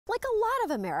Like a lot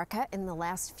of America, in the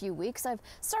last few weeks, I've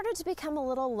started to become a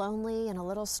little lonely and a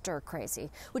little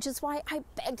stir-crazy, which is why I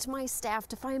begged my staff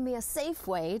to find me a safe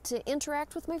way to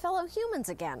interact with my fellow humans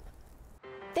again.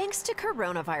 Thanks to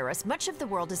coronavirus, much of the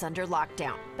world is under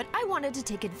lockdown, but I wanted to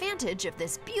take advantage of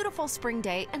this beautiful spring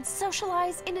day and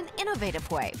socialize in an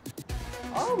innovative way.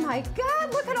 Oh my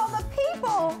God, look at all the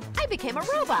people! I became a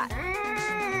robot.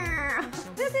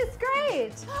 This is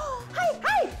great!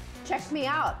 Hey! Check me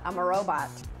out, I'm a robot.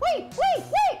 Wait!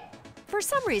 For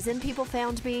some reason, people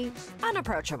found me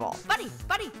unapproachable. Buddy,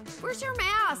 where's your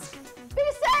mask? Be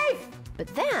safe! But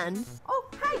then... Oh,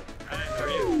 hi! How are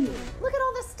you? Look at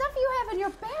all the stuff you have in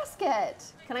your basket.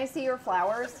 Can I see your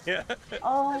flowers? Yeah.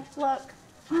 Oh, look.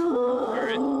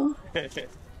 All right.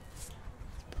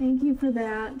 Thank you for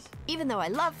that. Even though I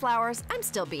love flowers, I'm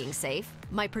still being safe.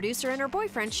 My producer and her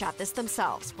boyfriend shot this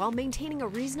themselves while maintaining a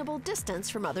reasonable distance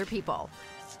from other people.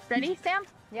 Ready, Sam?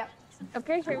 Yep.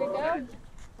 Okay, here we go.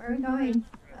 Where are we going?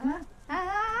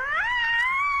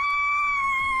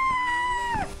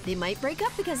 They might break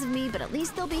up because of me, but at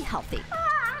least they'll be healthy.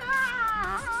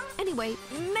 Anyway,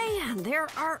 man, there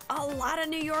are a lot of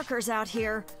New Yorkers out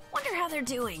here. Wonder how they're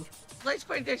doing. Let's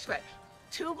put it this way.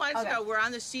 2 months ago, we're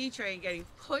on the C train getting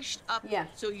pushed up. Yeah.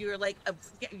 So you're like,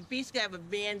 you basically have a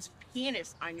man's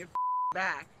penis on your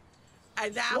back.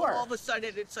 And now all of a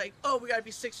sudden it's like, oh, we gotta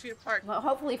be 6 feet apart. Well,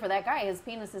 hopefully for that guy, his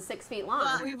penis is 6 feet long.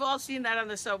 Well, we've all seen that on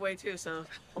the subway too, so.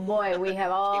 Boy, we have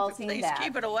all seen please that.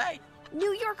 keep it away.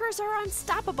 New Yorkers are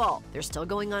unstoppable. They're still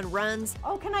going on runs.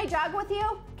 Oh, can I jog with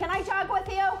you? Can I jog with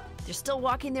you? They're still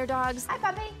walking their dogs. Hi,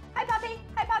 puppy. Hi, puppy.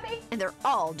 Hi, puppy. And they're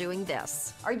all doing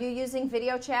this. Are you using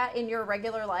video chat in your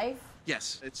regular life?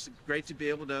 Yes, it's great to be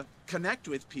able to connect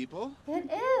with people. It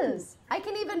is. I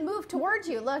can even move towards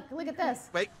you. Look at this.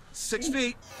 Wait, 6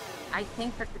 feet. I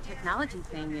think that the technology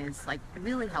thing is like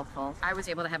really helpful. I was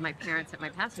able to have my parents at my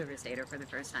Passover Seder for the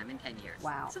first time in 10 years.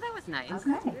 Wow. So that was nice.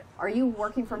 Okay. Are you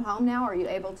working from home now? Are you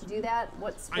able to do that?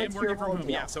 What's I am your working whole from home,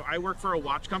 deal? yeah. So I work for a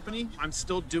watch company. I'm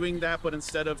still doing that, but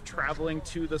instead of traveling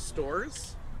to the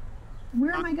stores.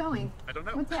 Where am I going? I don't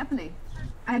know. What's happening?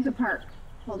 I have to park.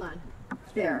 Hold on.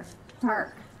 There.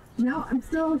 Park. No, I'm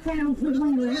still kind of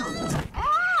wiggling around.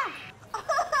 Ah!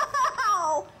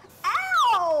 Ow!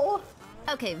 Ow!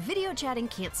 Okay, video chatting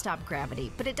can't stop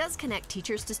gravity, but it does connect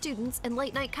teachers to students and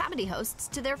late-night comedy hosts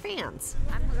to their fans.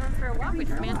 I'm going for a walk with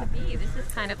Samantha B. This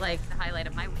is kind of like the highlight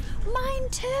of my week. Mine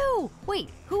too!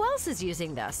 Wait, who else is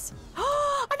using this?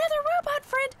 Oh, another robot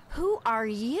friend! Who are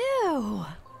you?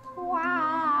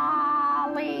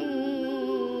 Wally!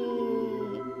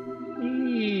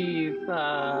 Eva.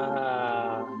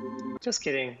 Just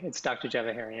kidding. It's Dr.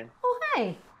 Javaharian. Oh,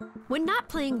 hi. When not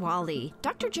playing Wall-E,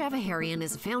 Dr. Javaharian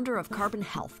is a founder of Carbon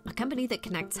Health, a company that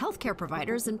connects healthcare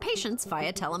providers and patients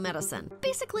via telemedicine.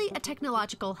 Basically, a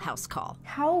technological house call.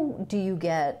 How do you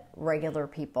get regular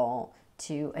people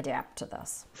to adapt to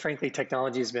this? Frankly,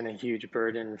 technology has been a huge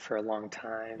burden for a long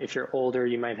time. If you're older,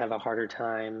 you might have a harder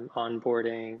time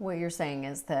onboarding. What you're saying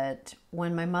is that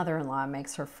when my mother-in-law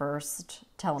makes her first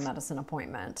telemedicine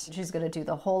appointment, she's going to do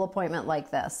the whole appointment like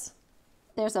this.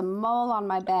 There's a mole on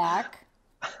my back.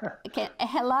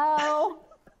 Hello?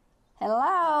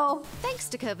 Hello? Thanks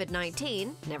to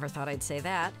COVID-19, never thought I'd say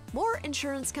that, more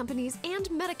insurance companies and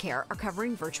Medicare are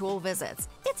covering virtual visits.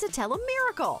 It's a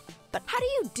telemiracle. But how do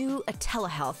you do a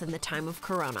telehealth in the time of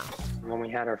Corona? When we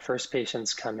had our first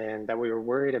patients come in that we were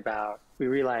worried about, we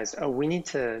realized, oh, we need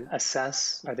to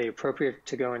assess, are they appropriate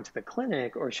to go into the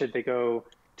clinic or should they go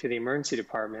to the emergency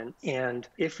department? And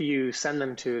if you send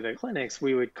them to the clinics,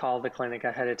 we would call the clinic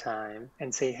ahead of time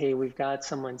and say, hey, we've got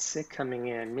someone sick coming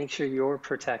in, make sure you're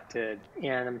protected.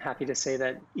 And I'm happy to say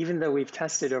that even though we've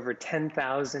tested over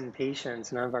 10,000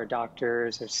 patients, none of our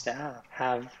doctors or staff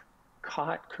have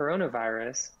caught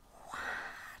coronavirus.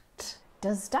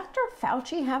 Does Dr.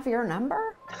 Fauci have your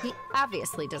number? He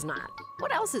obviously does not.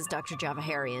 What else is Dr.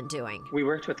 Javaharian doing? We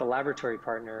worked with a laboratory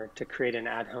partner to create an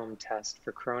at-home test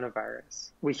for coronavirus.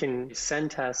 We can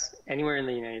send tests anywhere in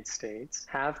the United States,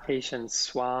 have patients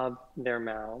swab their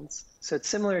mouths. So it's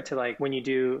similar to like when you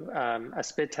do a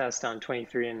spit test on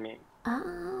 23andMe.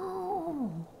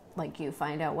 Oh. Like you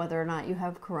find out whether or not you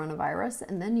have coronavirus,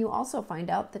 and then you also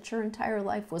find out that your entire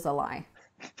life was a lie.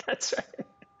 That's right.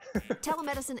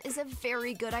 Telemedicine is a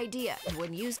very good idea, and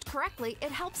when used correctly,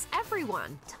 it helps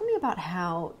everyone. Tell me about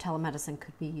how telemedicine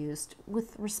could be used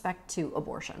with respect to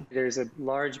abortion. There's a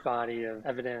large body of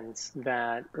evidence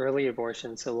that early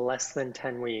abortion, so less than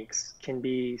 10 weeks, can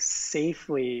be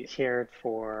safely cared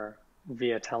for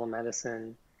via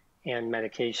telemedicine and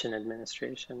medication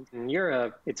administration. In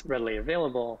Europe, it's readily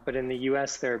available, but in the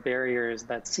US, there are barriers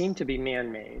that seem to be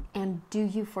man-made. And do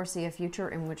you foresee a future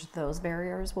in which those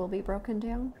barriers will be broken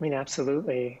down? I mean,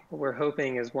 absolutely. What we're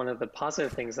hoping is one of the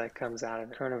positive things that comes out of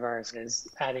the coronavirus is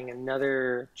adding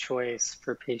another choice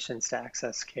for patients to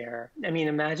access care. I mean,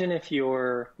 imagine if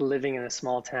you're living in a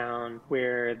small town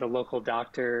where the local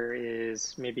doctor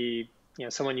is maybe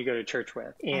someone you go to church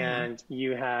with, and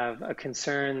you have a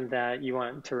concern that you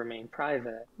want to remain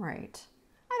private. Right.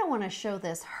 I don't want to show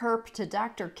this herp to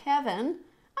Dr. Kevin.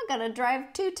 I gotta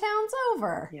drive 2 towns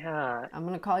over. Yeah. I'm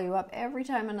gonna call you up every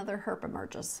time another herp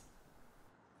emerges.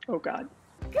 Oh, God.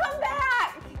 Come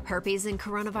back! Herpes and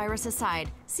coronavirus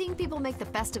aside, seeing people make the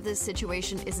best of this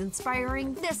situation is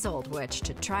inspiring this old witch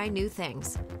to try new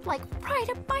things, like ride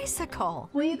a bicycle.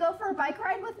 Will you go for a bike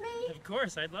ride with me? Of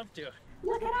course, I'd love to.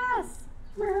 Look at us!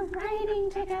 We're riding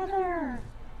together!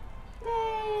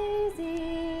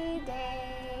 Daisy,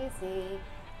 Daisy,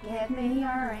 give me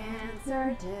your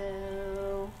answer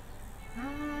too.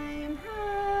 I'm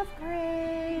half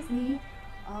crazy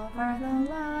over the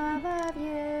love of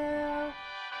you.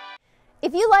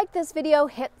 If you liked this video,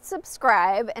 hit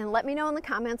subscribe and let me know in the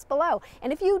comments below.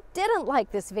 And if you didn't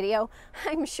like this video,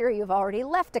 I'm sure you've already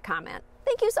left a comment.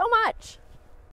 Thank you so much.